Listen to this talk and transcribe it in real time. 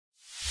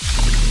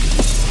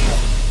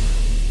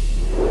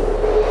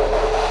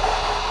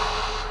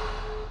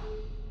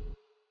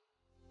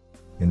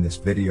In this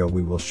video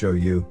we will show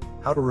you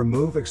how to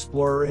remove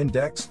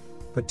ExplorerIndex,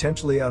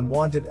 potentially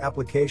unwanted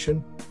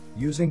application,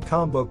 using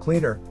Combo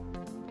Cleaner.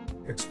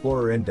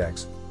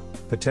 ExplorerIndex,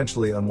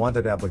 potentially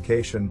unwanted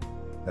application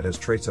that has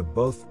traits of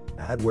both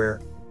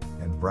adware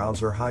and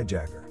browser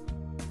hijacker.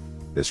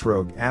 This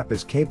rogue app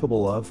is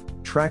capable of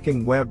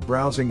tracking web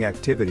browsing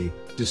activity,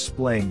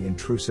 displaying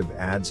intrusive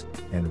ads,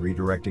 and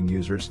redirecting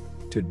users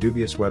to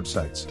dubious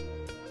websites.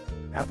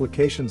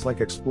 Applications like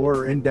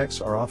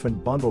ExplorerIndex are often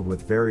bundled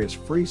with various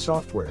free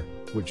software,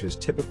 which is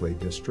typically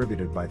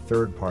distributed by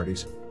third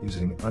parties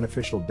using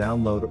unofficial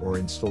download or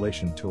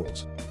installation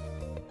tools.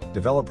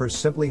 Developers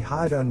simply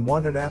hide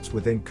unwanted apps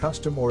within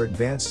custom or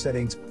advanced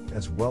settings,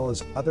 as well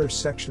as other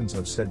sections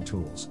of said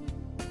tools.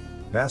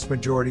 Vast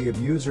majority of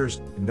users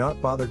do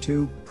not bother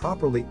to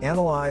properly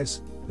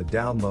analyze the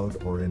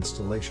download or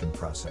installation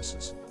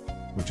processes,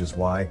 which is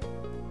why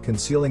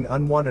concealing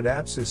unwanted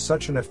apps is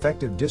such an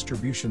effective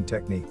distribution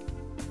technique.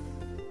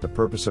 The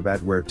purpose of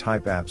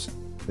adware-type apps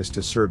is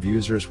to serve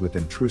users with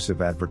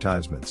intrusive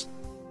advertisements.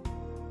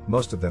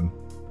 Most of them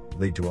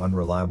lead to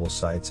unreliable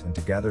sites and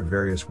to gather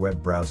various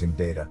web browsing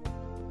data.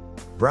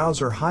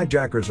 Browser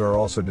hijackers are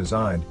also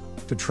designed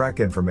to track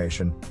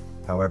information.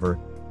 However,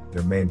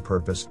 their main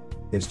purpose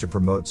is to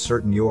promote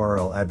certain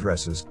URL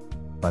addresses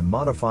by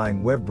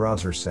modifying web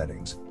browser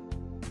settings.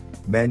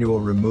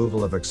 Manual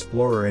removal of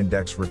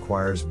ExplorerIndex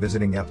requires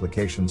visiting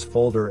Applications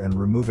folder and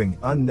removing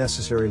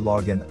unnecessary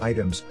login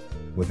items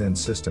within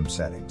system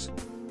settings.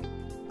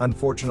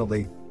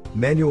 Unfortunately,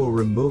 manual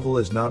removal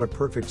is not a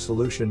perfect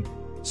solution,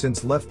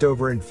 since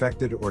leftover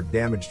infected or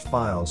damaged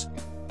files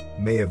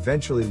may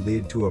eventually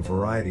lead to a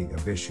variety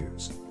of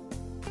issues.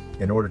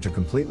 In order to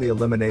completely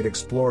eliminate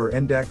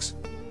ExplorerIndex,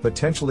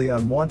 potentially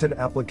unwanted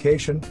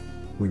application,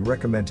 we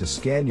recommend to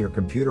scan your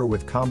computer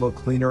with Combo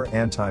Cleaner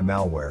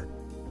anti-malware.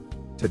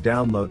 To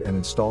download and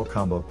install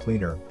Combo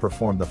Cleaner,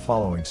 perform the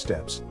following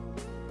steps.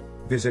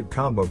 Visit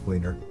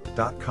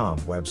combocleaner.com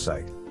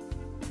website.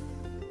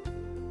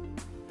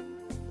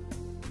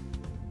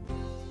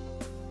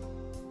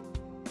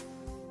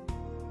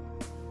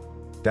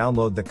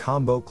 Download the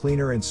Combo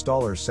Cleaner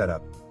installer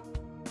setup.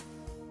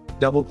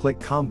 Double-click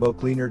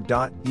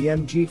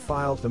combocleaner.img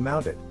file to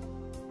mount it.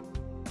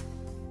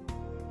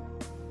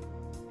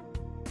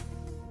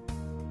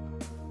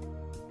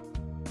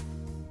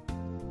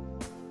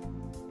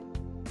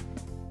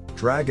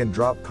 Drag and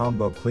drop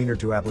Combo Cleaner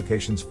to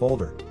Applications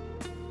folder.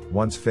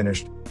 Once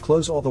finished,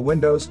 close all the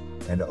windows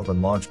and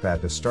open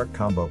Launchpad to start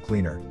Combo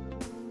Cleaner.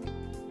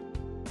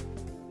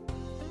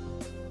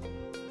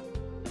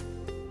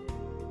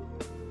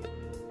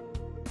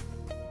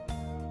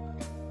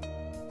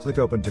 Click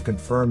Open to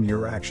confirm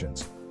your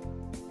actions.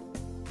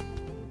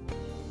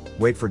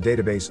 Wait for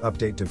database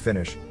update to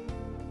finish.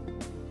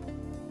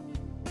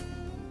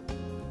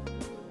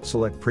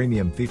 Select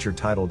Premium feature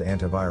titled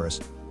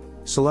Antivirus.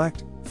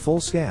 Select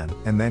Full Scan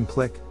and then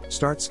click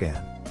Start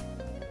Scan.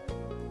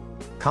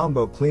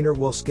 Combo Cleaner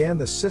will scan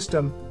the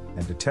system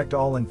and detect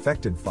all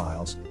infected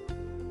files.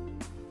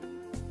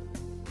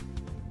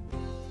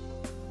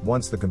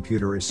 Once the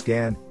computer is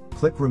scanned,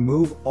 click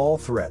Remove All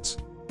Threats.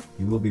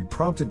 You will be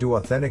prompted to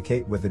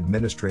authenticate with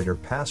administrator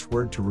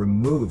password to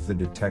remove the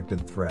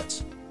detected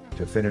threats.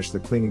 To finish the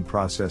cleaning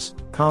process,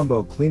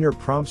 Combo Cleaner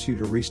prompts you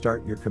to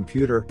restart your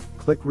computer.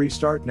 Click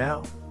Restart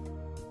Now.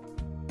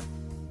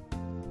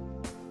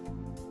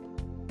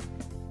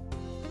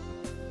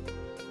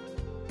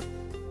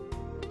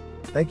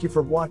 Thank you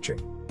for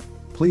watching.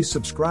 Please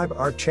subscribe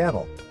our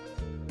channel.